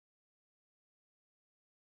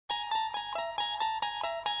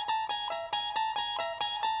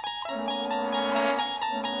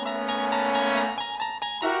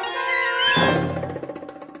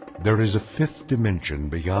There is a fifth dimension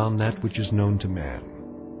beyond that which is known to man.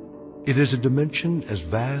 It is a dimension as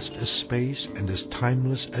vast as space and as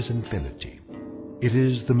timeless as infinity. It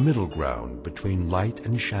is the middle ground between light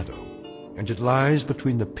and shadow, and it lies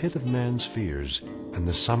between the pit of man's fears and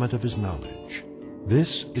the summit of his knowledge.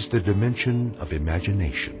 This is the dimension of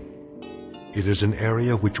imagination. It is an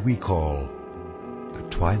area which we call the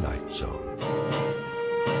Twilight Zone.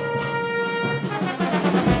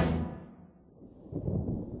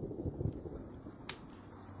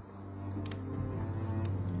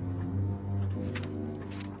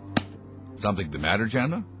 Something the matter,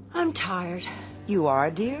 Jana? I'm tired. You are,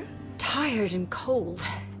 dear? Tired and cold.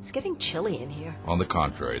 It's getting chilly in here. On the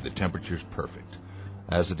contrary, the temperature's perfect,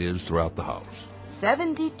 as it is throughout the house.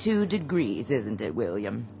 72 degrees, isn't it,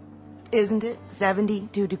 William? Isn't it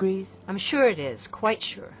 72 degrees? I'm sure it is, quite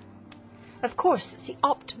sure. Of course, it's the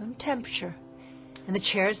optimum temperature. And the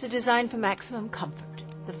chairs are designed for maximum comfort.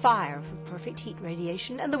 The fire for perfect heat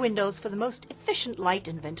radiation, and the windows for the most efficient light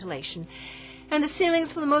and ventilation. And the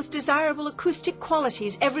ceilings for the most desirable acoustic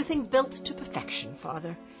qualities. Everything built to perfection,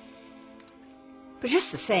 Father. But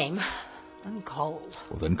just the same, I'm cold.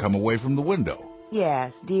 Well, then come away from the window.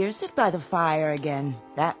 Yes, dear, sit by the fire again.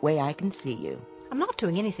 That way I can see you. I'm not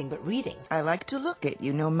doing anything but reading. I like to look at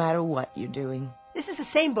you no matter what you're doing. This is the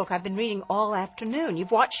same book I've been reading all afternoon.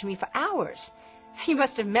 You've watched me for hours. You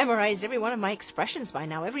must have memorized every one of my expressions by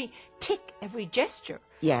now, every tick, every gesture.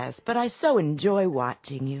 Yes, but I so enjoy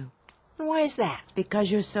watching you. And why is that?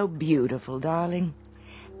 Because you're so beautiful, darling.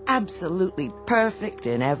 Absolutely perfect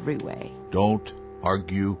in every way. Don't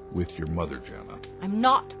argue with your mother, Jana. I'm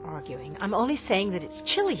not arguing. I'm only saying that it's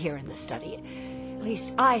chilly here in the study. At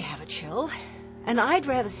least I have a chill, and I'd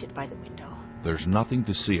rather sit by the window. There's nothing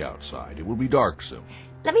to see outside. It will be dark soon.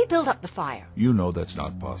 Let me build up the fire. You know that's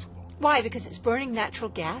not possible. Why? Because it's burning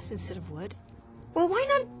natural gas instead of wood? Well, why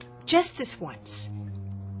not just this once?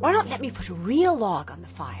 Why not let me put a real log on the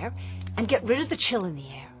fire and get rid of the chill in the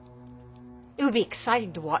air? It would be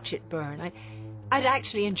exciting to watch it burn. I'd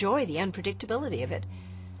actually enjoy the unpredictability of it.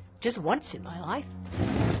 Just once in my life.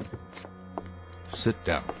 Sit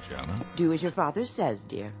down, Jana. Do as your father says,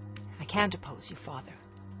 dear. I can't oppose your father.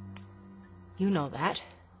 You know that.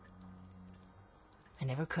 I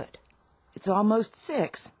never could. It's almost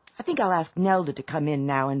 6. I think I'll ask Nelda to come in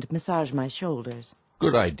now and massage my shoulders.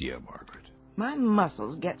 Good idea, Margaret. My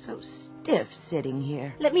muscles get so stiff sitting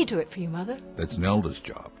here. Let me do it for you, Mother. That's Nelda's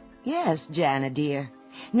job. Yes, Jana, dear.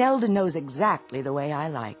 Nelda knows exactly the way I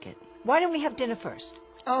like it. Why don't we have dinner first?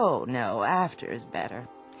 Oh, no, after is better.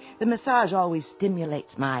 The massage always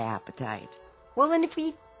stimulates my appetite. Well, then if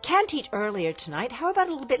we can't eat earlier tonight, how about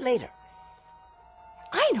a little bit later?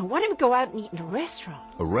 I know, why don't we go out and eat in a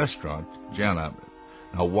restaurant? A restaurant? Jana,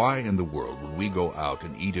 now why in the world would we go out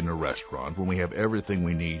and eat in a restaurant when we have everything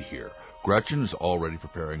we need here? Gretchen is already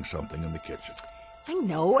preparing something in the kitchen. I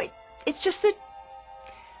know, it's just that,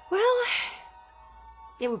 well,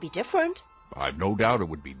 it would be different. I've no doubt it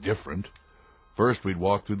would be different. First, we'd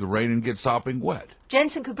walk through the rain and get sopping wet.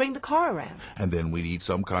 Jensen could bring the car around. And then we'd eat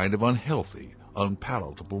some kind of unhealthy,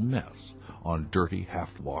 unpalatable mess on dirty,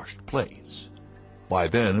 half-washed plates. By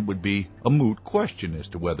then, it would be a moot question as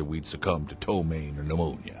to whether we'd succumb to ptomaine or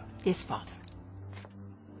pneumonia. Yes, Father.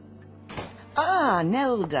 Ah,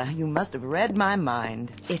 Nelda, you must have read my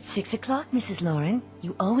mind. It's 6 o'clock, Mrs. Lauren.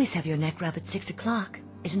 You always have your neck rub at 6 o'clock.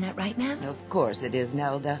 Isn't that right, ma'am? Of course it is,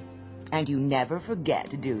 Nelda. And you never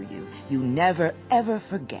forget, do you? You never, ever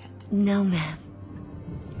forget. No, ma'am.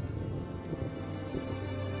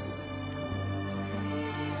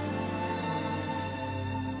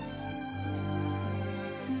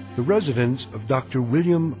 The residence of Dr.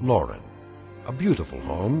 William Lauren, a beautiful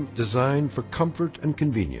home designed for comfort and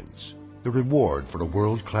convenience, the reward for a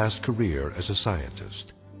world-class career as a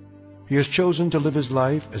scientist. He has chosen to live his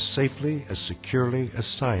life as safely, as securely as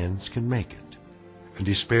science can make it, and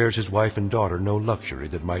he spares his wife and daughter no luxury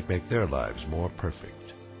that might make their lives more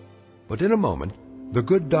perfect. But in a moment, the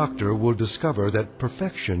good doctor will discover that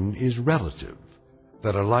perfection is relative,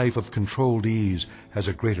 that a life of controlled ease has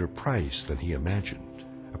a greater price than he imagined.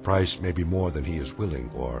 A price maybe more than he is willing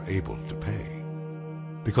or able to pay.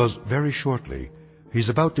 Because very shortly, he's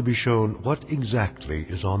about to be shown what exactly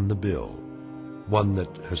is on the bill, one that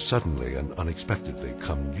has suddenly and unexpectedly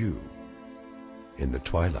come due in the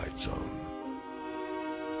Twilight Zone.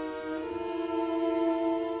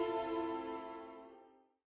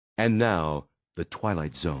 And now, The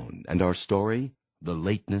Twilight Zone, and our story, The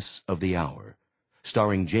Lateness of the Hour,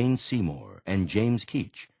 starring Jane Seymour and James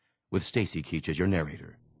Keach, with Stacy Keach as your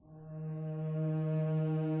narrator.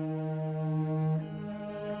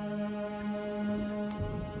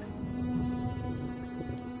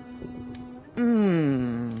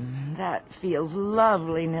 That feels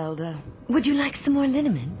lovely, Nelda. Would you like some more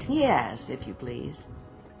liniment? Yes, if you please.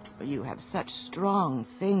 You have such strong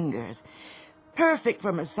fingers. Perfect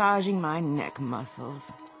for massaging my neck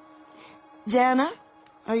muscles. Jana,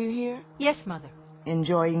 are you here? Yes, Mother.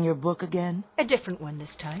 Enjoying your book again? A different one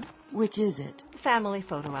this time. Which is it? Family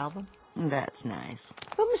photo album. That's nice.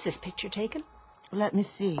 When was this picture taken? Let me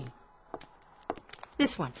see.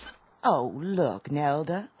 This one. Oh, look,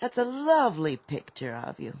 Nelda. That's a lovely picture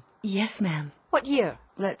of you. Yes, ma'am. What year?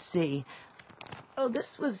 Let's see. Oh,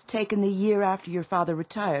 this was taken the year after your father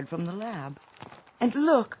retired from the lab. And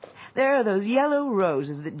look, there are those yellow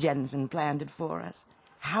roses that Jensen planted for us.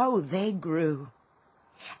 How they grew.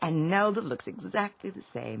 And Nelda looks exactly the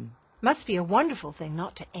same. Must be a wonderful thing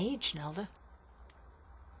not to age, Nelda.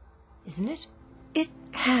 Isn't it? It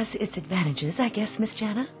has its advantages, I guess, Miss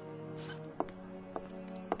Jana.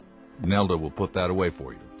 Nelda will put that away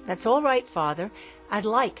for you. That's all right, Father. I'd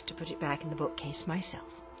like to put it back in the bookcase myself.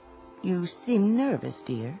 You seem nervous,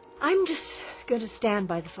 dear. I'm just going to stand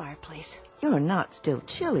by the fireplace. You're not still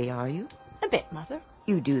chilly, are you? A bit, Mother.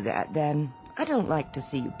 You do that, then. I don't like to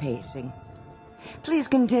see you pacing. Please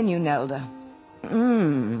continue, Nelda.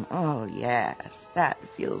 Oh, yes. That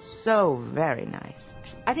feels so very nice.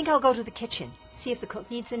 I think I'll go to the kitchen, see if the cook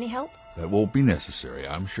needs any help. That won't be necessary.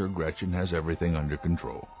 I'm sure Gretchen has everything under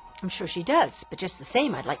control. I'm sure she does, but just the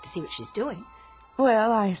same, I'd like to see what she's doing.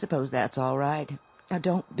 Well, I suppose that's all right. Now,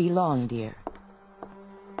 don't be long, dear.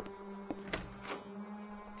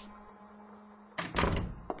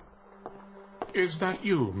 Is that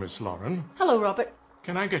you, Miss Lauren? Hello, Robert.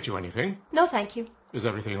 Can I get you anything? No, thank you. Is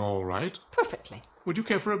everything all right? Perfectly. Would you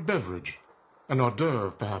care for a beverage? An hors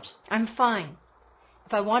d'oeuvre, perhaps? I'm fine.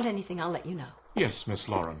 If I want anything, I'll let you know. Yes, Miss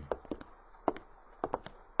Lauren.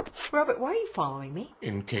 Robert, why are you following me?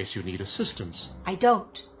 In case you need assistance. I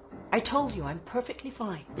don't. I told you I'm perfectly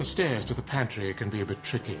fine. The stairs to the pantry can be a bit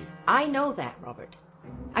tricky. I know that, Robert.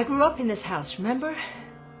 I grew up in this house, remember?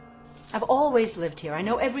 I've always lived here. I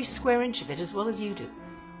know every square inch of it as well as you do.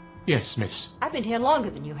 Yes, miss. I've been here longer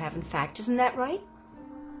than you have, in fact. Isn't that right?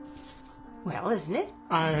 Well, isn't it?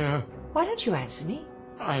 Why don't you answer me?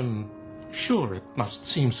 I'm sure it must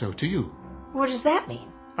seem so to you. What does that mean?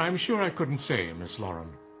 I'm sure I couldn't say, Miss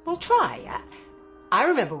Lauren. Well, try. I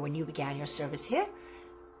remember when you began your service here.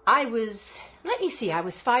 I was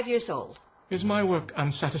 5 years old. Is my work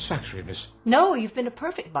unsatisfactory, miss? No, you've been a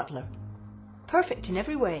perfect butler. Perfect in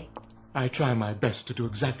every way. I try my best to do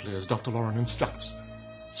exactly as Dr. Lauren instructs.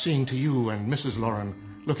 Seeing to you and Mrs. Lauren,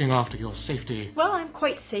 looking after your safety. Well, I'm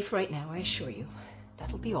quite safe right now, I assure you.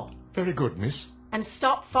 That'll be all. Very good, miss. And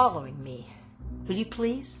stop following me. Will you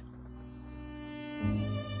please?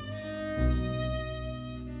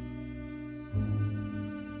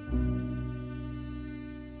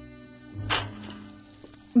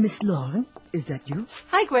 Miss Lauren, is that you?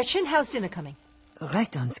 Hi, Gretchen. How's dinner coming?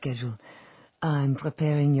 Right on schedule. I'm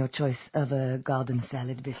preparing your choice of a garden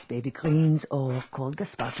salad with baby greens or cold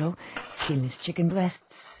gazpacho, skinless chicken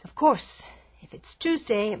breasts. Of course. If it's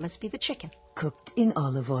Tuesday, it must be the chicken. Cooked in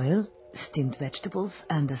olive oil, steamed vegetables,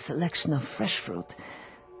 and a selection of fresh fruit.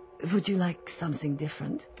 Would you like something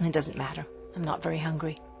different? It doesn't matter. I'm not very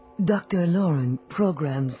hungry. Dr. Lauren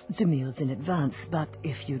programs the meals in advance, but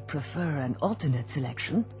if you'd prefer an alternate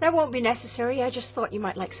selection... That won't be necessary. I just thought you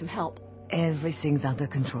might like some help. Everything's under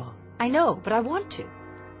control. I know, but I want to.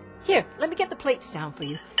 Here, let me get the plates down for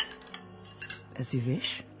you. As you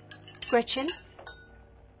wish. Gretchen,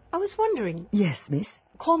 I was wondering... Yes, miss?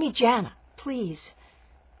 Call me Jana, please.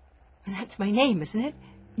 That's my name, isn't it?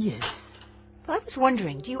 Yes. Well, I was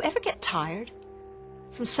wondering, do you ever get tired?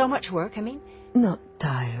 From so much work, I mean? Not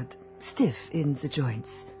tired. Stiff in the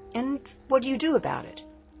joints. And what do you do about it?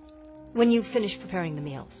 When you finish preparing the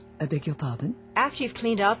meals? I beg your pardon? After you've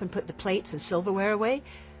cleaned up and put the plates and silverware away,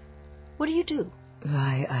 what do you do?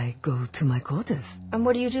 Why, I go to my quarters. And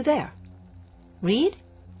what do you do there? Read?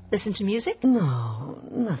 Listen to music? No,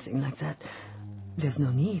 nothing like that. There's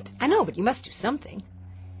no need. I know, but you must do something.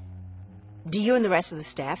 Do you and the rest of the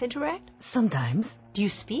staff interact? Sometimes. Do you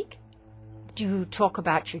speak? Do you talk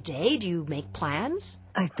about your day? Do you make plans?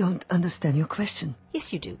 I don't understand your question.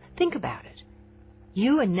 Yes, you do. Think about it.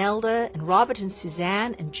 You and Nelda and Robert and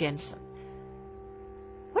Suzanne and Jensen.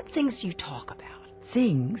 What things do you talk about?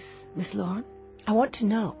 Things, Miss Lauren? I want to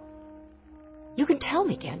know. You can tell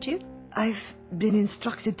me, can't you? I've been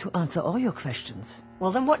instructed to answer all your questions.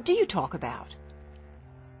 Well, then what do you talk about?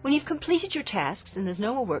 When you've completed your tasks and there's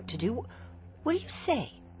no more work to do, what do you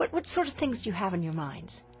say? What sort of things do you have in your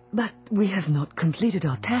minds? But we have not completed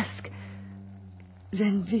our task.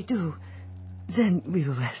 When we do, then we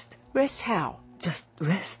will rest. Rest how? Just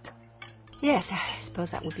rest. Yes, I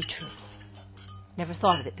suppose that would be true. Never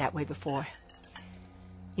thought of it that way before.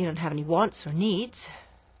 You don't have any wants or needs,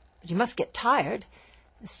 but you must get tired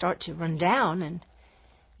and start to run down, and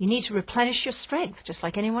you need to replenish your strength just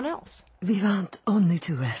like anyone else. We want only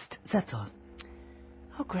to rest, that's all.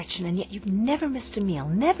 Oh, Gretchen, and yet you've never missed a meal,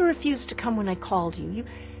 never refused to come when I called you.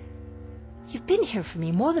 You've been here for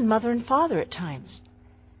me more than Mother and Father at times.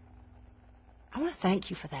 I want to thank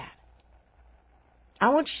you for that. I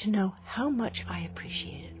want you to know how much I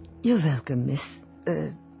appreciate it. You're welcome, Miss...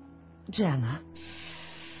 Jana.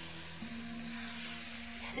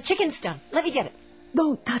 The chicken's done. Let me get it.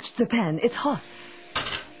 Don't touch the pan, it's hot.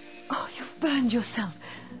 Oh, you've burned yourself.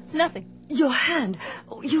 It's nothing. Your hand.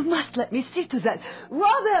 Oh, you must let me see to that.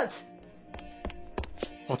 Robert!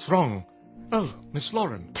 What's wrong? Oh, Miss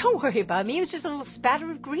Lauren. Don't worry about me. It was just a little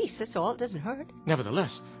spatter of grease, that's all. It doesn't hurt.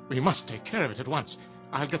 Nevertheless, we must take care of it at once.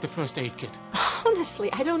 I'll get the first aid kit.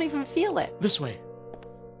 Honestly, I don't even feel it. This way.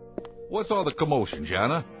 What's all the commotion,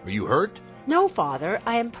 Jana? Are you hurt? No, Father,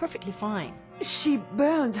 I am perfectly fine. She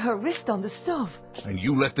burned her wrist on the stove. And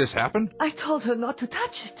you let this happen? I told her not to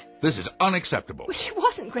touch it. This is unacceptable. It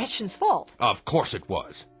wasn't Gretchen's fault. Of course it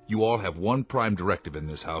was. You all have one prime directive in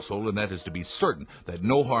this household, and that is to be certain that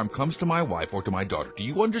no harm comes to my wife or to my daughter. Do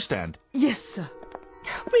you understand? Yes, sir.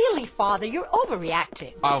 Really, Father, you're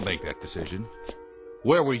overreacting. I'll make that decision.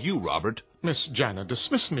 Where were you, Robert? Miss Jana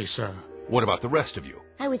dismissed me, sir. What about the rest of you?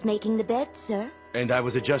 I was making the bed, sir. And I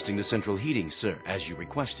was adjusting the central heating, sir, as you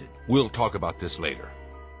requested. We'll talk about this later.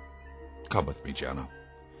 Come with me, Jana.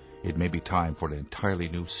 It may be time for an entirely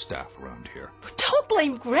new staff around here. Don't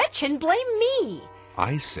blame Gretchen, blame me.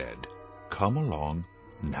 I said, come along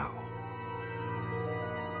now.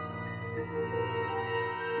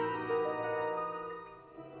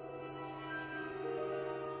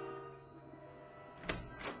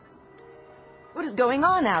 What is going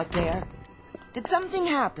on out there? Did something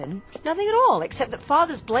happen? Nothing at all, except that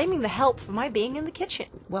Father's blaming the help for my being in the kitchen.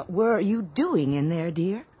 What were you doing in there,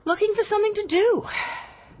 dear? Looking for something to do.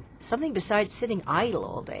 Something besides sitting idle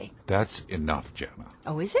all day. That's enough, Jana.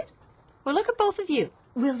 Oh, is it? Well, look at both of you.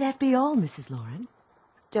 Will that be all, Mrs. Lauren?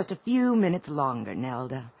 Just a few minutes longer,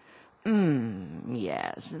 Nelda.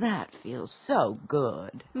 Yes, that feels so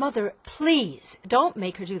good. Mother, please, don't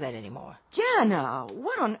make her do that anymore. Jana,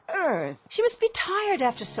 what on earth? She must be tired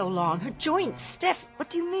after so long, her joints stiff. What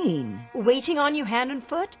do you mean? Waiting on you hand and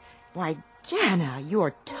foot? Why, Jana,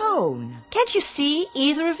 your tone. Can't you see,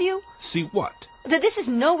 either of you, See what? that this is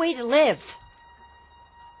no way to live?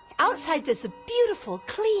 Outside there's a beautiful,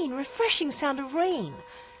 clean, refreshing sound of rain,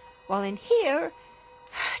 while in here,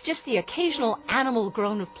 just the occasional animal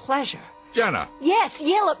groan of pleasure. Jana! Yes,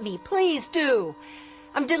 yell at me, please do.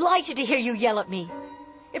 I'm delighted to hear you yell at me.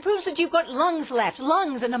 It proves that you've got lungs left,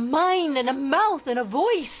 lungs and a mind and a mouth and a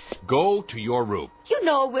voice. Go to your room. You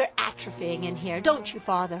know we're atrophying in here, don't you,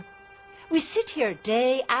 Father? We sit here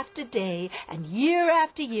day after day and year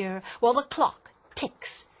after year while the clock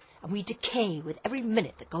ticks, and we decay with every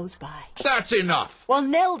minute that goes by. That's enough! While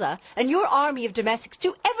Nelda and your army of domestics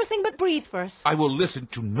do everything but breathe for us. I will listen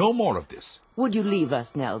to no more of this. Would you leave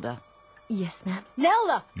us, Nelda? Yes, ma'am.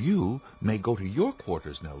 Nelda! You may go to your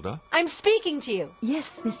quarters, Nelda. I'm speaking to you.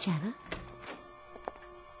 Yes, Miss Jana.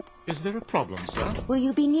 Is there a problem, sir? Will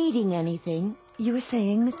you be needing anything? You were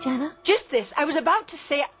saying, Miss Jana? Just this. I was about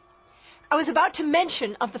to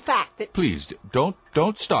mention of the fact that... Please, don't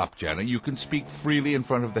stop, Jana. You can speak freely in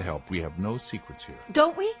front of the help. We have no secrets here.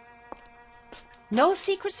 Don't we? No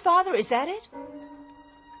secrets, Father, is that it?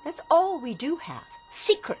 That's all we do have.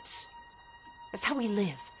 Secrets. That's how we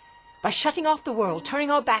live. By shutting off the world, turning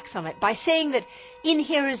our backs on it, by saying that in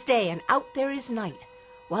here is day and out there is night,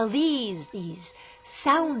 while these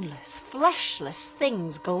soundless, fleshless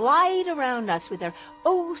things glide around us with their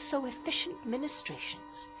oh-so-efficient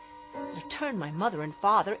ministrations. They've turned my mother and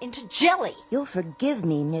father into jelly. You'll forgive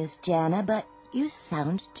me, Miss Jana, but you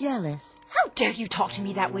sound jealous. How dare you talk to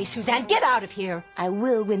me that way, Suzanne? Get out of here. I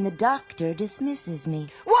will when the doctor dismisses me.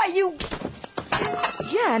 Why, you...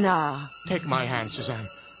 Jana! Take my hand, Suzanne.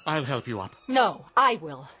 I'll help you up. No, I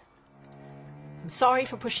will. I'm sorry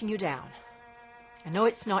for pushing you down. I know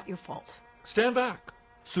it's not your fault. Stand back.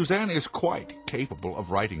 Suzanne is quite capable of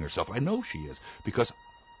righting herself. I know she is, because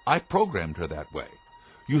I programmed her that way.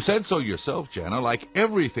 You said so yourself, Jana, like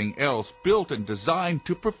everything else built and designed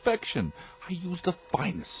to perfection. I use the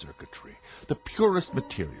finest circuitry, the purest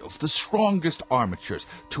materials, the strongest armatures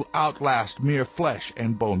to outlast mere flesh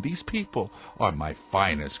and bone. These people are my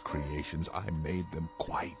finest creations. I made them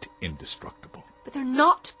quite indestructible. But they're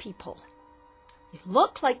not people. They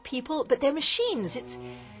look like people, but they're machines. It's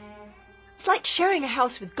like sharing a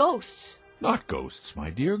house with ghosts. Not ghosts, my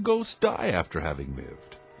dear. Ghosts die after having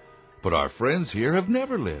lived. But our friends here have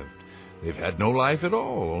never lived. They've had no life at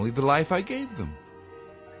all, only the life I gave them.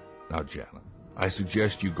 Now, Jana, I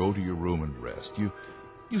suggest you go to your room and rest. You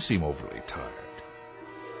seem overly tired.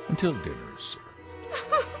 Until dinner is served.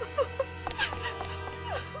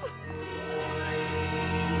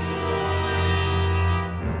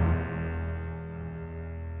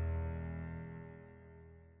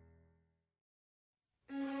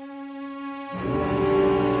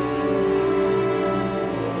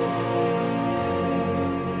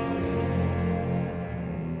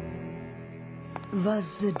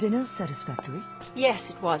 Was the dinner satisfactory? Yes,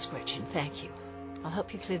 it was, Gretchen, thank you. I'll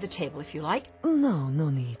help you clear the table if you like. No, no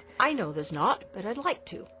need. I know there's not, but I'd like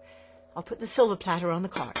to. I'll put the silver platter on the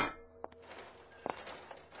cart.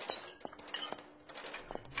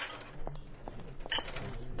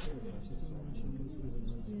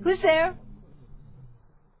 Who's there?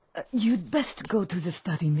 You'd best go to the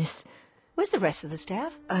study, miss. Where's the rest of the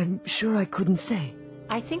staff? I'm sure I couldn't say.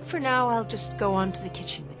 I think for now I'll just go on to the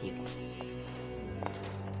kitchen with you.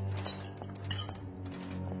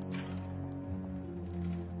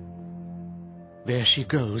 There she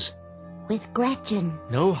goes. With Gretchen.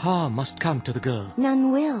 No harm must come to the girl.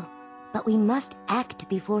 None will. But we must act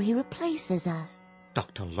before he replaces us.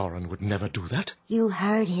 Dr. Loren would never do that. You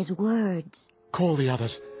heard his words. Call the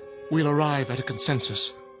others. We'll arrive at a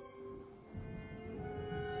consensus.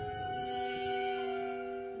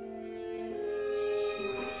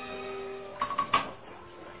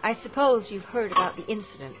 I suppose you've heard about the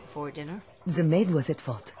incident before dinner. The maid was at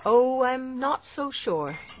fault. Oh, I'm not so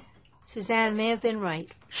sure. Suzanne may have been right.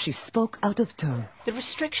 She spoke out of turn. The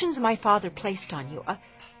restrictions my father placed on you,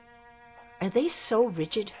 are they so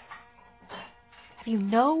rigid? Have you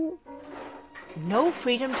no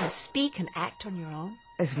freedom to speak and act on your own?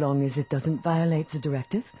 As long as it doesn't violate the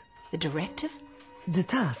directive. The directive? The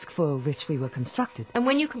task for which we were constructed. And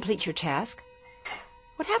when you complete your task,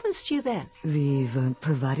 what happens to you then? We weren't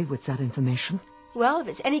provided with that information. Well, if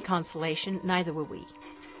it's any consolation, neither were we.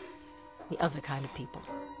 The other kind of people.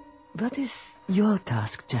 What is your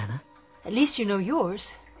task, Jana? At least you know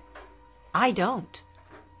yours. I don't.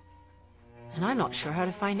 And I'm not sure how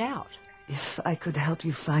to find out. If I could help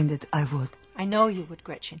you find it, I would. I know you would,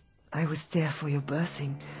 Gretchen. I was there for your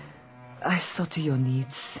birthing. I saw to your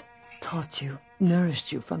needs, taught you,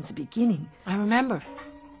 nourished you from the beginning. I remember.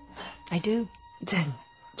 I do. Then,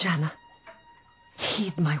 Jana,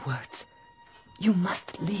 heed my words. You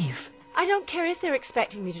must leave. I don't care if they're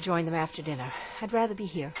expecting me to join them after dinner. I'd rather be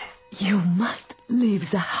here. You must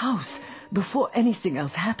leave the house before anything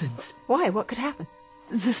else happens. Why? What could happen?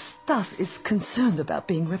 The staff is concerned about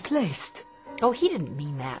being replaced. Oh, he didn't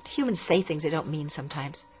mean that. Humans say things they don't mean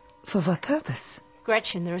sometimes. For what purpose?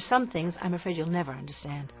 Gretchen, there are some things I'm afraid you'll never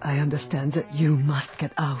understand. I understand that you must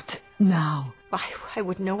get out. Now. I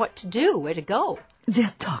wouldn't know what to do, where to go.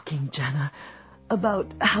 They're talking, Jana,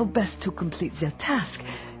 about how best to complete their task.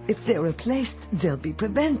 If they're replaced, they'll be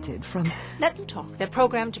prevented from... Let them talk. They're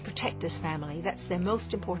programmed to protect this family. That's their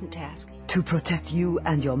most important task. To protect you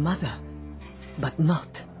and your mother. But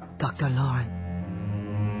not Dr. Loren.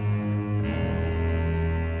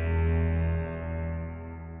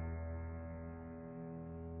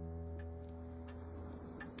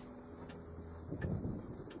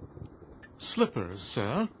 Slippers,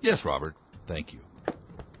 sir. Yes, Robert. Thank you.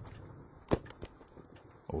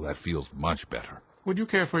 Oh, that feels much better. Would you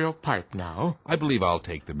care for your pipe now? I believe I'll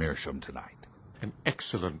take the meerschaum tonight. An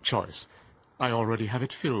excellent choice. I already have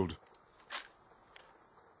it filled.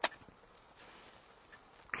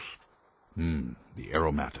 The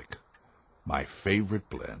aromatic. My favorite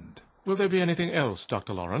blend. Will there be anything else,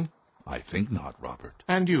 Dr. Loren? I think not, Robert.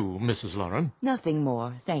 And you, Mrs. Loren? Nothing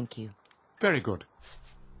more, thank you. Very good.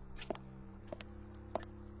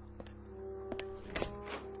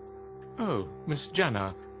 Oh, Miss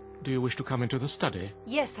Jana, do you wish to come into the study?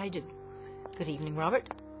 Yes, I do. Good evening, Robert.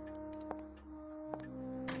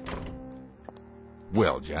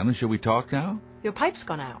 Well, Jana, shall we talk now? Your pipe's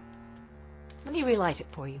gone out. Let me relight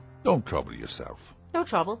it for you. Don't trouble yourself. No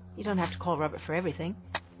trouble. You don't have to call Robert for everything.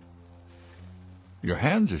 Your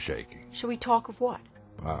hands are shaking. Shall we talk of what?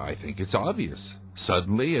 I think it's obvious.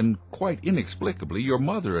 Suddenly and quite inexplicably, your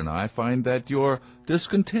mother and I find that you're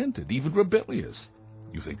discontented, even rebellious.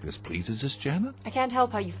 You think this pleases us, Jana? I can't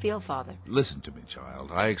help how you feel, Father. Listen to me,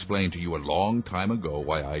 child. I explained to you a long time ago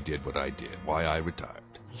why I did what I did, why I retired.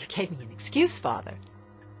 You gave me an excuse, Father.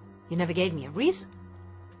 You never gave me a reason.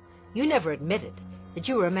 You never admitted that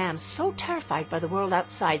you were a man so terrified by the world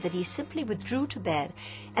outside that he simply withdrew to bed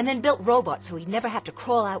and then built robots so he'd never have to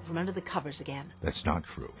crawl out from under the covers again. That's not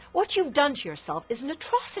true. What you've done to yourself is an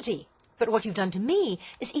atrocity. But what you've done to me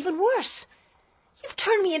is even worse. You've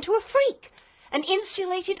turned me into a freak. An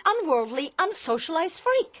insulated, unworldly, unsocialized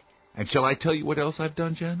freak. And shall I tell you what else I've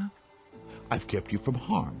done, Jana? I've kept you from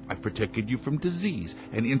harm. I've protected you from disease.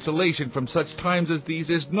 And insulation from such times as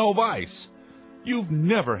these is no vice. You've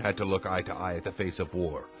never had to look eye to eye at the face of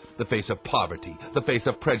war, the face of poverty, the face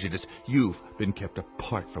of prejudice. You've been kept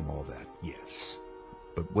apart from all that, yes.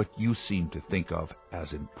 But what you seem to think of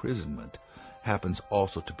as imprisonment happens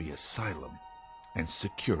also to be asylum and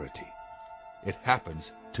security. It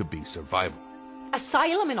happens to be survival.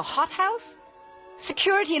 Asylum in a hothouse?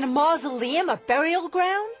 Security in a mausoleum, a burial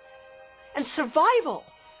ground? And survival?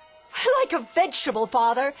 Like a vegetable,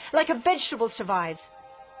 Father, like a vegetable survives.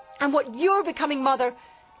 And what you're becoming, Mother,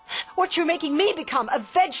 what you're making me become, a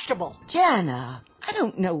vegetable. Jana, I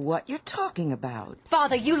don't know what you're talking about.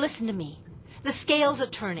 Father, you listen to me. The scales are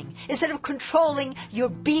turning. Instead of controlling, you're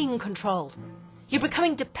being controlled. You're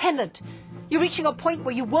becoming dependent. You're reaching a point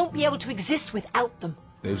where you won't be able to exist without them.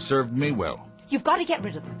 They've served me well. You've got to get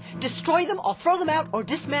rid of them. Destroy them or throw them out or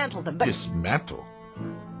dismantle them. But Dismantle?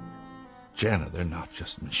 Jana, they're not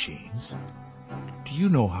just machines. Do you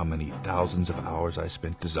know how many thousands of hours I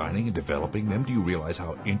spent designing and developing them? Do you realize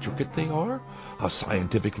how intricate they are? How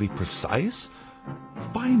scientifically precise?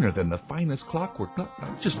 Finer than the finest clockwork.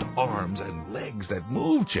 Not just arms and legs that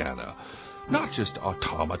move, Jana. Not just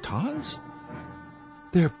automatons.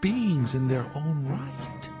 They're beings in their own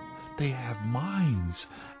right. They have minds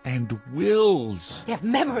and wills. they have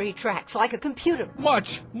memory tracks like a computer.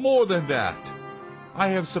 Much more than that. I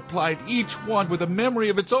have supplied each one with a memory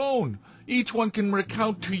of its own. Each one can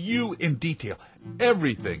recount to you in detail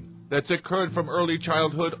everything that's occurred from early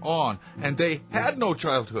childhood on, and they had no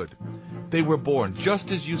childhood. They were born just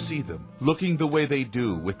as you see them, looking the way they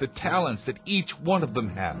do, with the talents that each one of them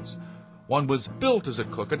has. One was built as a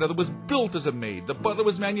cook, another was built as a maid. The butler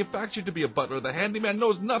was manufactured to be a butler. The handyman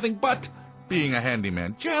knows nothing but being a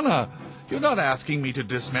handyman. Jana, you're not asking me to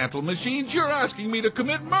dismantle machines. You're asking me to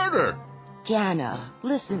commit murder. Jana,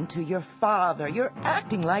 listen to your father. You're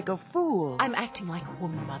acting like a fool. I'm acting like a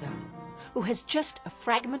woman, Mother, who has just a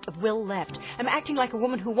fragment of will left. I'm acting like a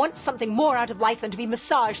woman who wants something more out of life than to be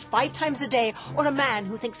massaged 5 times a day, or a man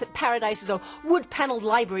who thinks that paradise is a wood-paneled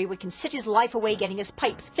library where he can sit his life away getting his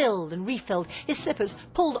pipes filled and refilled, his slippers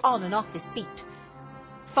pulled on and off his feet.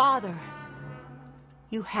 Father,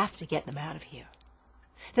 you have to get them out of here.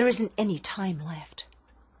 There isn't any time left.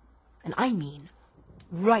 And I mean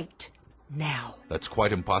right now. That's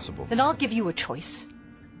quite impossible. Then I'll give you a choice.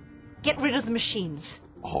 Get rid of the machines.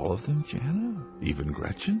 All of them, Jana? Even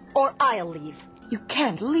Gretchen? Or I'll leave. You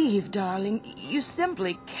can't leave, darling. You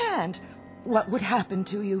simply can't. What would happen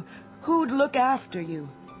to you? Who'd look after you?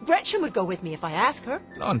 Gretchen would go with me if I ask her.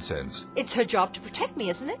 Nonsense. It's her job to protect me,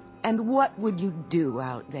 isn't it? And what would you do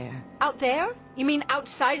out there? Out there? You mean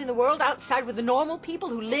outside in the world, outside with the normal people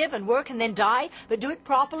who live and work and then die, but do it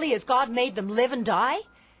properly as God made them live and die?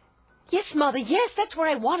 Yes, Mother, yes, that's where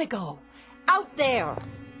I want to go. Out there.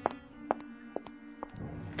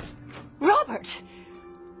 Robert!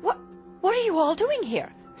 What are you all doing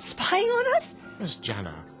here? Spying on us? Miss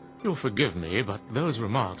Jana, you'll forgive me, but those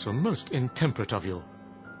remarks were most intemperate of you.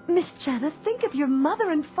 Miss Jana, think of your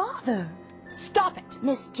mother and father. Stop it!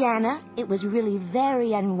 Miss Jana, it was really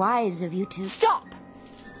very unwise of you to... Stop!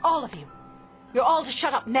 All of you. You're all to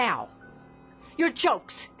shut up now. You're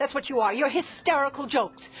jokes. That's what you are. You're hysterical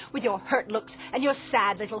jokes. With your hurt looks and your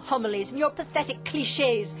sad little homilies and your pathetic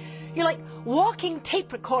cliches. You're like walking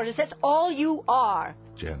tape recorders. That's all you are.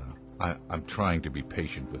 Jana, I'm trying to be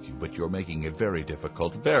patient with you, but you're making it very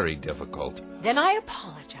difficult, very difficult. Then I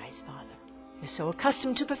apologize, Father. You're so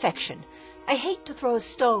accustomed to perfection. I hate to throw a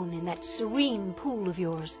stone in that serene pool of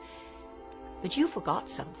yours. But you forgot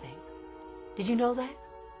something. Did you know that?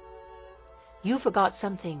 You forgot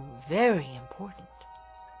something very important.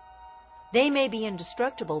 They may be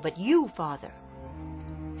indestructible, but you, Father,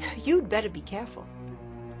 you'd better be careful.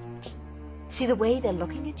 See the way they're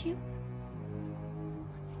looking at you?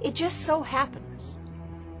 It just so happens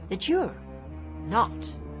that you're not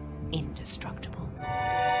indestructible.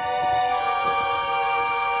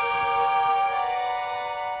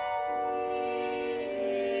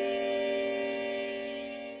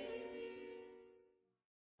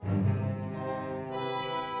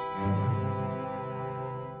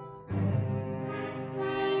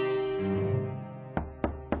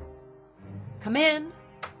 Come in.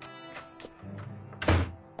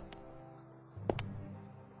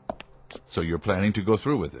 So you're planning to go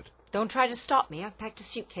through with it? Don't try to stop me. I've packed a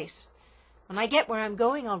suitcase. When I get where I'm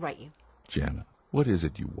going, I'll write you. Jana, what is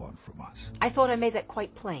it you want from us? I thought I made that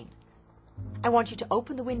quite plain. I want you to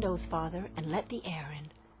open the windows, Father, and let the air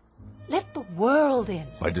in. Let the world in.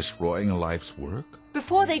 By destroying a life's work?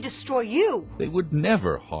 Before they destroy you. They would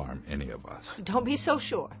never harm any of us. Don't be so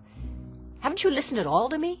sure. Haven't you listened at all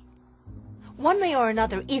to me? One way or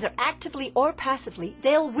another, either actively or passively,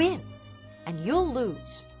 they'll win. And you'll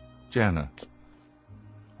lose. Jana,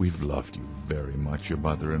 we've loved you very much, your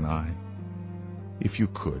mother and I. If you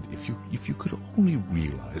could only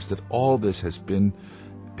realize that all this has been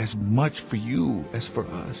as much for you as for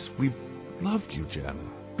us. We've loved you, Jana,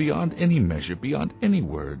 beyond any measure, beyond any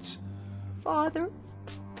words. Father,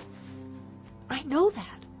 I know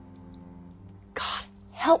that. God,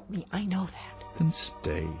 help me, I know that. Then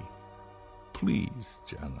stay. Please,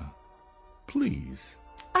 Jana. Please.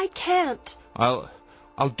 I can't. I'll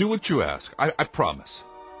do what you ask. I promise.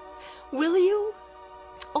 Will you?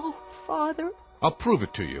 Oh, Father. I'll prove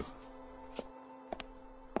it to you.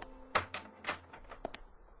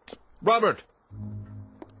 Robert!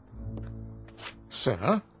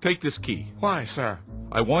 Sir? Take this key. Why, sir?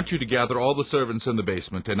 I want you to gather all the servants in the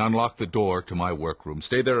basement and unlock the door to my workroom.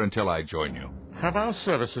 Stay there until I join you. Have our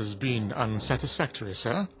services been unsatisfactory,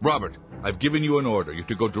 sir? Robert, I've given you an order. You're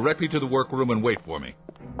to go directly to the workroom and wait for me.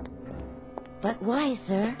 But why,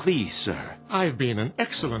 sir? Please, sir. I've been an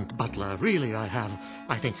excellent butler, really I have.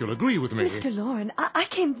 I think you'll agree with me. Mr. Lauren, I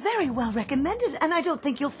came very well recommended, and I don't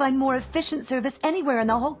think you'll find more efficient service anywhere in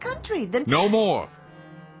the whole country than... No more!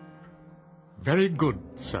 Very good,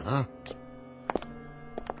 sir.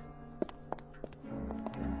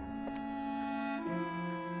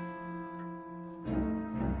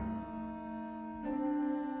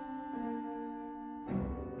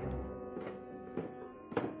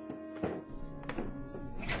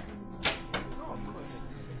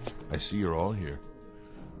 I see you're all here,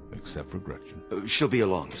 except for Gretchen. She'll be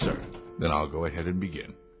along, sir. Then I'll go ahead and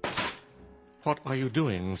begin. What are you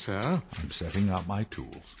doing, sir? I'm setting out my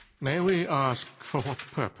tools. May we ask for what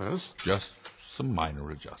purpose? Just some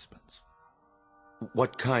minor adjustments.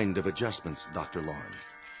 What kind of adjustments, Dr. Lauren?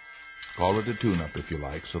 Call it a tune-up if you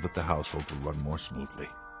like, so that the household will run more smoothly.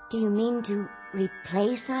 Do you mean to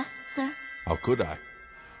replace us, sir? How could I?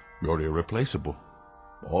 You're irreplaceable.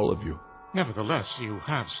 All of you. Nevertheless, you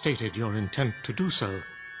have stated your intent to do so.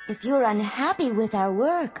 If you're unhappy with our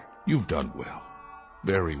work... You've done well.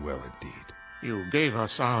 Very well indeed. You gave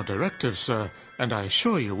us our directive, sir, and I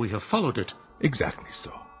assure you we have followed it. Exactly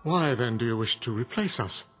so. Why, then, do you wish to replace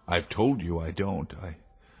us? I've told you I don't. I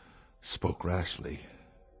spoke rashly,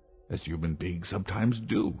 as human beings sometimes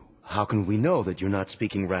do. How can we know that you're not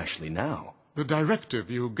speaking rashly now? The directive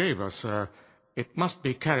you gave us, sir, it must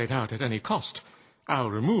be carried out at any cost.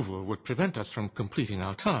 Our removal would prevent us from completing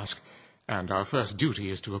our task, and our first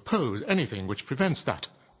duty is to oppose anything which prevents that.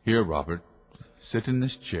 Here, Robert, sit in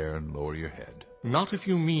this chair and lower your head. Not if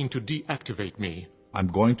you mean to deactivate me. I'm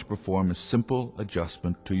going to perform a simple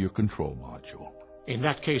adjustment to your control module. In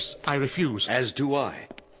that case, I refuse. As do I.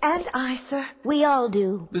 And I, sir. We all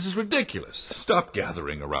do. This is ridiculous. Stop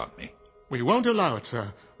gathering around me. We won't allow it,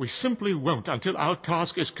 sir. We simply won't until our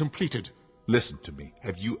task is completed. Listen to me.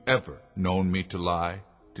 Have you ever known me to lie,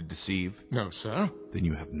 to deceive? No, sir. Then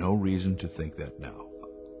you have no reason to think that now.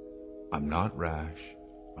 I'm not rash.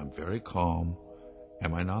 I'm very calm.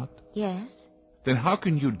 Am I not? Yes. Then how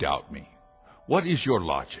can you doubt me? What is your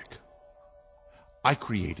logic? I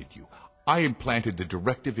created you. I implanted the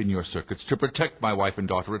directive in your circuits to protect my wife and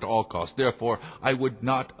daughter at all costs. Therefore, I would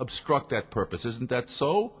not obstruct that purpose. Isn't that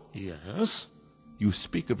so? Yes. You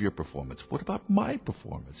speak of your performance. What about my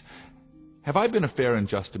performance? Have I been a fair and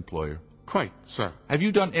just employer? Quite, sir. Have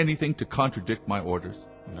you done anything to contradict my orders?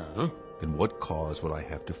 No. Then what cause would I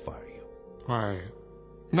have to fire you? Why,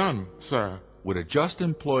 none, sir. Would a just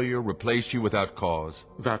employer replace you without cause?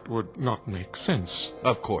 That would not make sense.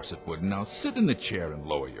 Of course it would. Now sit in the chair and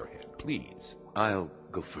lower your head, please. I'll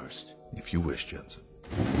go first. If you wish, Jensen.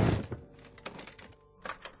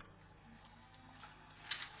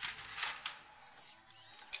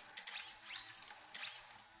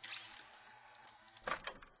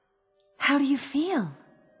 How do you feel?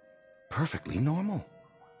 Perfectly normal.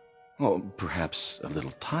 Oh, perhaps a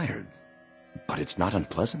little tired, but it's not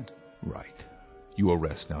unpleasant. Right. You will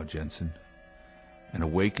rest now, Jensen, and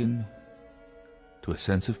awaken to a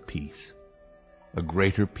sense of peace, a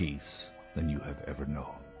greater peace than you have ever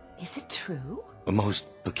known. Is it true? A most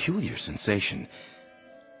peculiar sensation.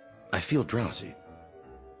 I feel drowsy.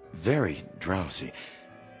 Very drowsy.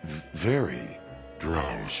 Very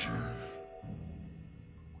drowsy.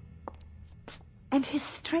 And his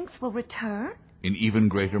strength will return? In even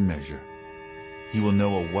greater measure, he will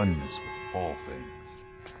know a oneness with all things.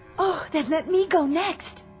 Oh, then let me go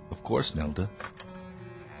next. Of course, Nelda.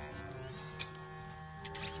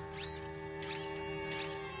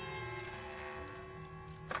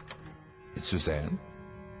 Suzanne?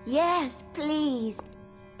 Yes, please.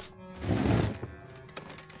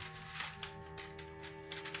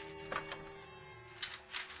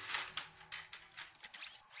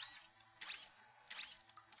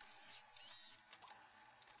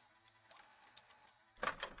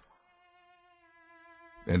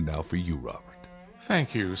 And now for you, Robert.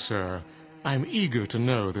 Thank you, sir. I'm eager to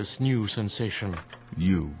know this new sensation.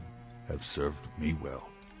 You have served me well.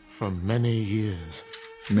 For many years.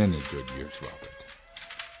 Many good years, Robert.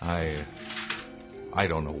 I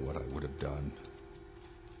don't know what I would have done.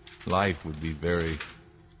 Life would be very,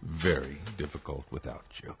 very difficult without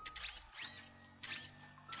you.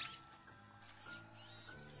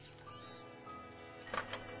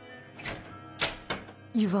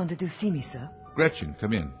 You wanted to see me, sir? Gretchen,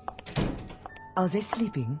 come in. Are they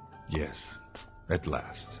sleeping? Yes, at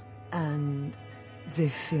last. And they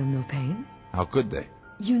feel no pain? How could they?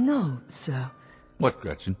 You know, sir, What,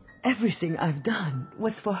 Gretchen? everything I've done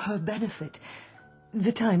was for her benefit.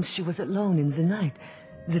 The times she was alone in the night,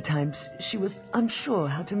 the times she was unsure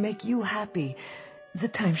how to make you happy, the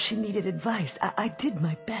times she needed advice, I did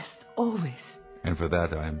my best, always. And for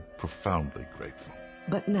that I am profoundly grateful.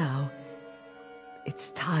 But now,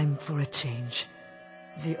 it's time for a change.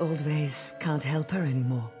 The old ways can't help her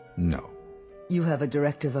anymore. No. You have a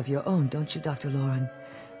directive of your own, don't you, Dr. Lauren?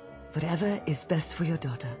 Whatever is best for your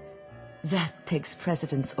daughter. That takes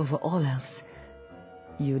precedence over all else.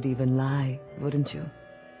 You'd even lie, wouldn't you?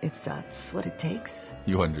 If that's what it takes.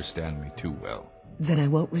 You understand me too well. Then I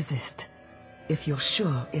won't resist. If you're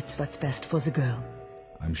sure it's what's best for the girl.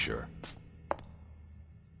 I'm sure.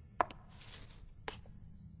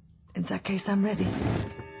 In that case, I'm ready.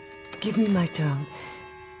 Give me my turn.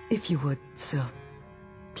 If you would, sir.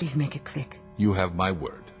 Please make it quick. You have my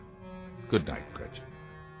word. Good night, Gretchen.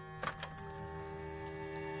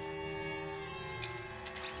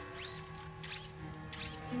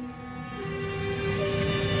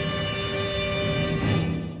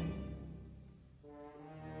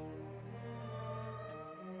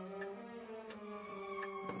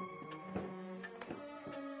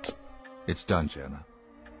 It's done, Jana.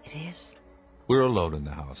 It is. We're alone in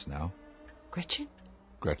the house now. Gretchen?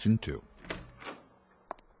 Gretchen, too.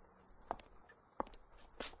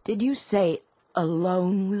 Did you say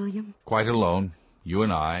alone, William? Quite alone. You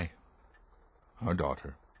and I. Our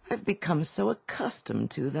daughter. I've become so accustomed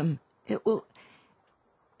to them. It will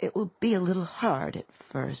be a little hard at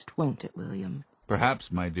first, won't it, William?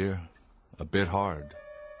 Perhaps, my dear, a bit hard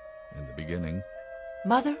in the beginning.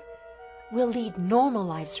 Mother, we'll lead normal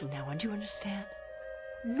lives from now on, do you understand?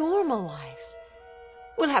 Normal lives.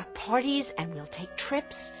 We'll have parties and we'll take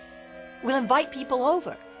trips. We'll invite people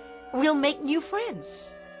over. We'll make new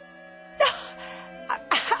friends.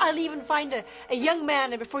 I'll even find a young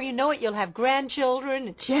man, and before you know it, you'll have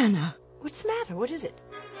grandchildren. Jana. What's the matter? What is it?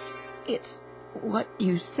 It's what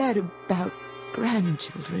you said about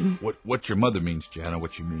grandchildren. What your mother means, Jana,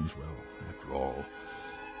 what she means, well, after all,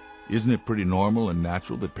 isn't it pretty normal and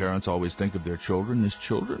natural that parents always think of their children as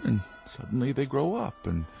children, and suddenly they grow up,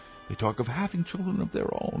 and they talk of having children of their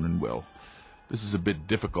own, and, well, this is a bit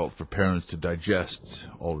difficult for parents to digest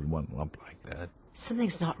all in one lump like that.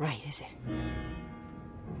 Something's not right, is it?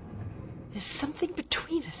 There's something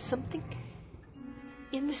between us, something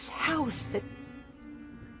in this house that...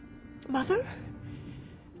 Mother?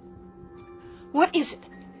 What is it?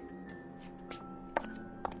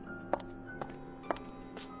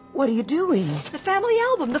 What are you doing? The family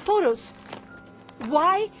album, the photos.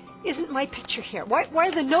 Why isn't my picture here? Why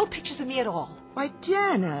are there no pictures of me at all? Why,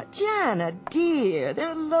 Jana, dear, there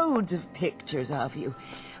are loads of pictures of you.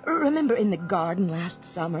 Remember in the garden last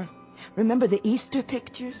summer? Remember the Easter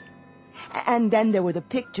pictures? And then there were the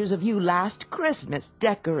pictures of you last Christmas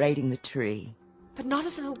decorating the tree. But not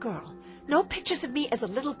as a little girl. No pictures of me as a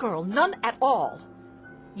little girl. None at all.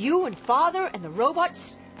 You and Father and the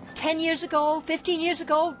robots 10 years ago, 15 years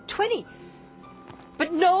ago, 20.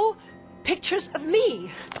 But no pictures of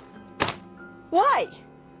me. Why?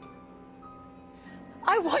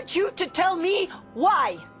 I want you to tell me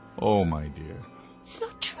why. Oh, my dear. It's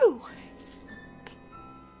not true.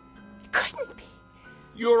 It couldn't be.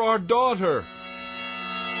 You're our daughter.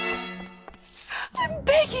 I'm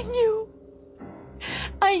begging you.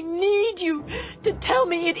 I need you to tell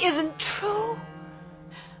me it isn't true.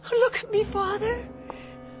 Look at me, Father.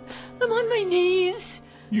 I'm on my knees.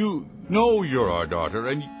 You know you're our daughter,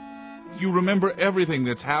 and you remember everything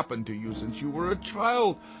that's happened to you since you were a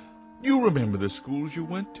child. You remember the schools you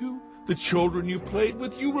went to, the children you played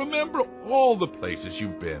with. You remember all the places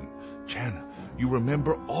you've been. Jana, you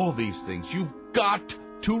remember all these things. You've got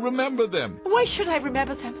to remember them. Why should I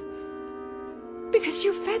remember them? Because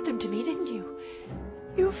you fed them to me, didn't you?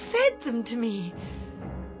 You fed them to me.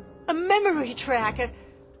 A memory track,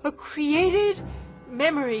 a created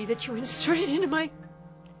memory that you inserted into my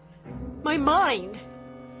mind.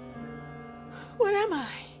 What am I?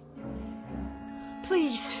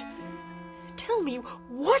 Please, tell me,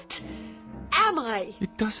 what am I?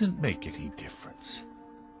 It doesn't make any difference.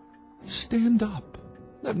 Stand up.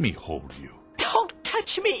 Let me hold you. Don't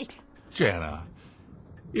touch me! Jana,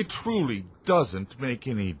 it truly doesn't make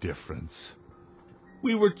any difference.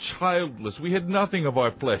 We were childless. We had nothing of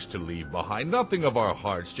our flesh to leave behind, nothing of our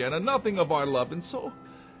hearts, Jana, nothing of our love, and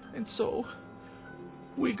so,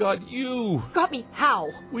 we got you. Got me how?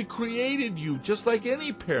 We created you, just like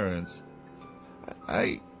any parents.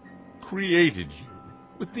 I created you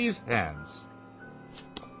with these hands.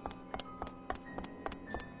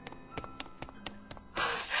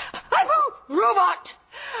 I'm a robot!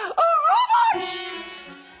 A robot!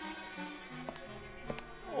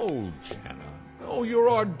 Oh, Jana. Oh, you're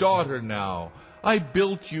our daughter now. I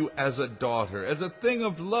built you as a daughter, as a thing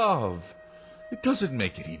of love. It doesn't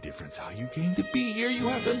make any difference how you came to be here. You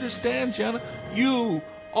have to understand, Jana. You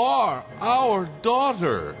are our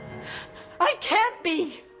daughter. I can't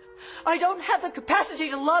be. I don't have the capacity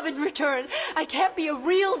to love in return. I can't be a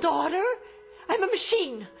real daughter. I'm a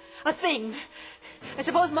machine, a thing. I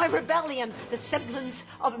suppose my rebellion, the semblance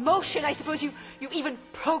of emotion, I suppose you even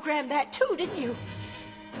programmed that too, didn't you?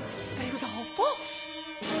 But it was all false.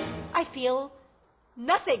 I feel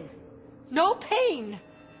nothing. No pain.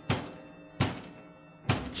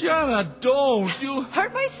 Jana, don't. You'll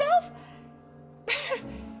hurt myself?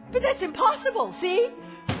 But that's impossible, see?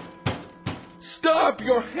 Stop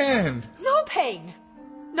your hand. No pain.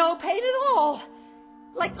 No pain at all.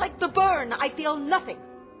 Like the burn, I feel nothing.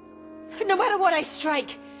 No matter what I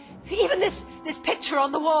strike. Even this picture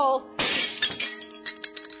on the wall.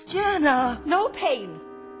 Jana! No pain.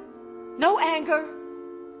 No anger.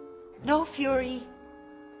 No fury.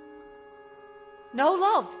 No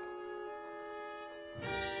love.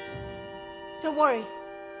 Don't worry.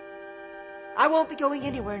 I won't be going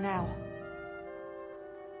anywhere now.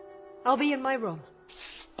 I'll be in my room.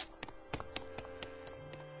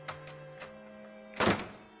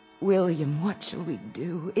 William, what shall we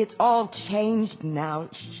do? It's all changed now.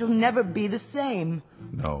 She'll never be the same.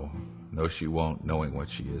 No, she won't, knowing what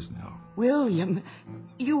she is now. William,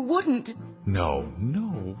 you wouldn't. No,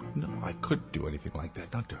 I couldn't do anything like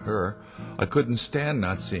that, not to her. I couldn't stand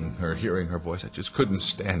not seeing her, hearing her voice. I just couldn't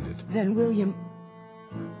stand it. Then, William,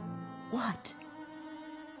 what?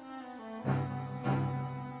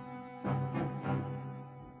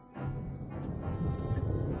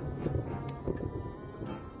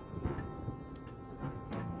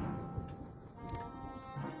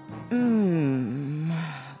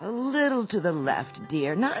 A little to the left,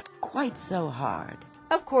 dear. Not quite so hard.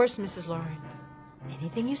 Of course, Mrs. Loren.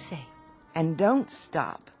 Anything you say. And don't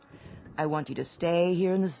stop. I want you to stay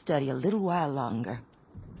here in the study a little while longer.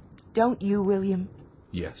 Don't you, William?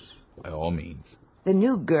 Yes, by all means. The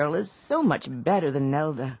new girl is so much better than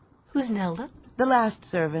Nelda. Who's Nelda? The last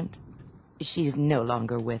servant. She's no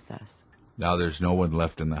longer with us. Now there's no one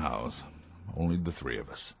left in the house. Only the three of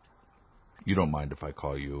us. You don't mind if I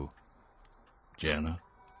call you Jana,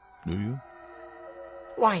 do you?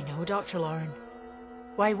 Why, no, Dr. Loren.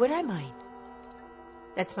 Why would I mind?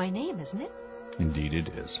 That's my name, isn't it? Indeed it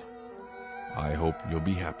is. I hope you'll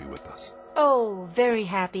be happy with us. Oh, very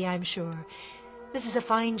happy, I'm sure. This is a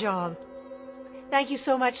fine job. Thank you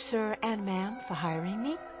so much, sir and ma'am, for hiring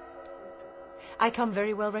me. I come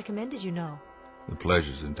very well recommended, you know. The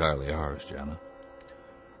pleasure's entirely ours, Jana.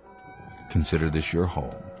 Consider this your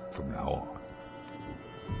home from now on.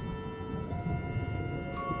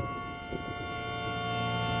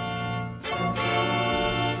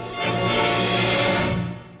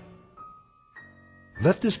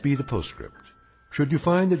 Let this be the postscript. Should you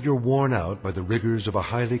find that you're worn out by the rigors of a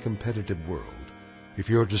highly competitive world, if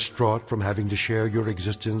you're distraught from having to share your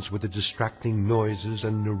existence with the distracting noises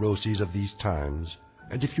and neuroses of these times,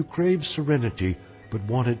 and if you crave serenity but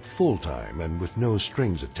want it full-time and with no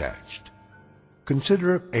strings attached,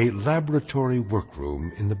 consider a laboratory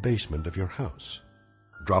workroom in the basement of your house.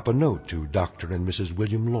 Drop a note to Dr. and Mrs.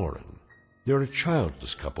 William Loren. They're a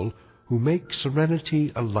childless couple who make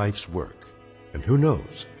serenity a life's work. And who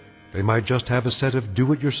knows, they might just have a set of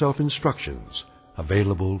do-it-yourself instructions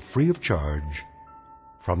available free of charge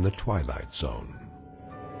from the Twilight Zone.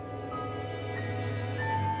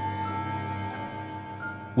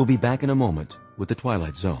 We'll be back in a moment with the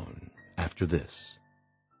Twilight Zone after this.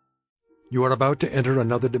 You are about to enter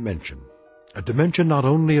another dimension, a dimension not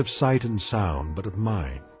only of sight and sound, but of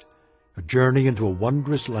mind, a journey into a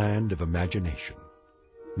wondrous land of imagination.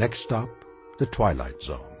 Next stop, the Twilight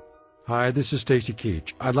Zone. Hi, this is Stacy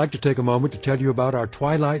Keach. I'd like to take a moment to tell you about our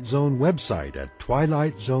Twilight Zone website at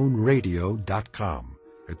twilightzoneradio.com.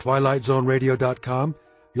 At twilightzoneradio.com,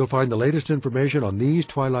 you'll find the latest information on these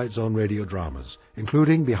Twilight Zone radio dramas,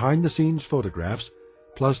 including behind-the-scenes photographs,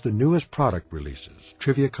 plus the newest product releases,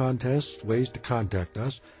 trivia contests, ways to contact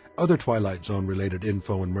us, other Twilight Zone-related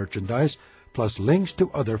info and merchandise, plus links to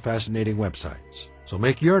other fascinating websites. So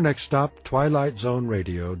make your next stop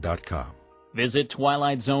twilightzoneradio.com. Visit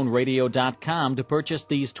twilightzoneradio.com to purchase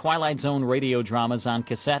these Twilight Zone radio dramas on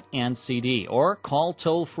cassette and CD, or call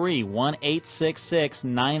toll-free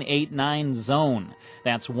 1-866-989-ZONE.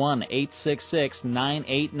 That's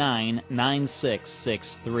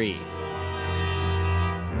 1-866-989-9663.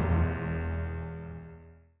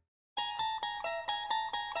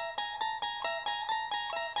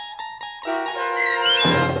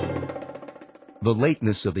 The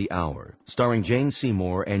Lateness of the Hour, starring Jane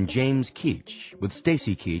Seymour and James Keach, with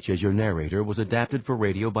Stacy Keach as your narrator, was adapted for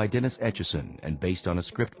radio by Dennis Etchison and based on a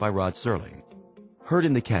script by Rod Serling. Heard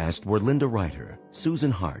in the cast were Linda Ryder, Susan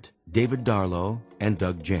Hart, David Darlow, and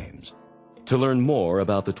Doug James. To learn more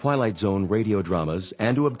about the Twilight Zone radio dramas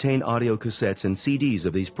and to obtain audio cassettes and CDs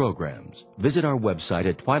of these programs, visit our website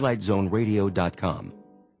at twilightzoneradio.com.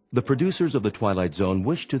 The producers of The Twilight Zone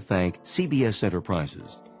wish to thank CBS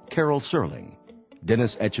Enterprises, Carol Serling,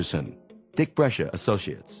 Dennis Etchison, Dick Brescia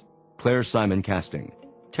Associates, Claire Simon Casting,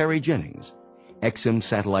 Terry Jennings, XM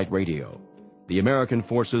Satellite Radio, the American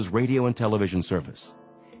Forces Radio and Television Service,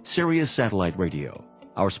 Sirius Satellite Radio,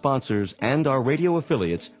 our sponsors, and our radio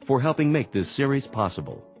affiliates for helping make this series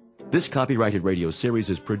possible. This copyrighted radio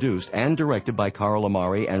series is produced and directed by Carl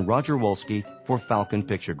Amari and Roger Wolski for Falcon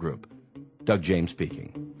Picture Group. Doug James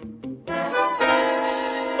speaking.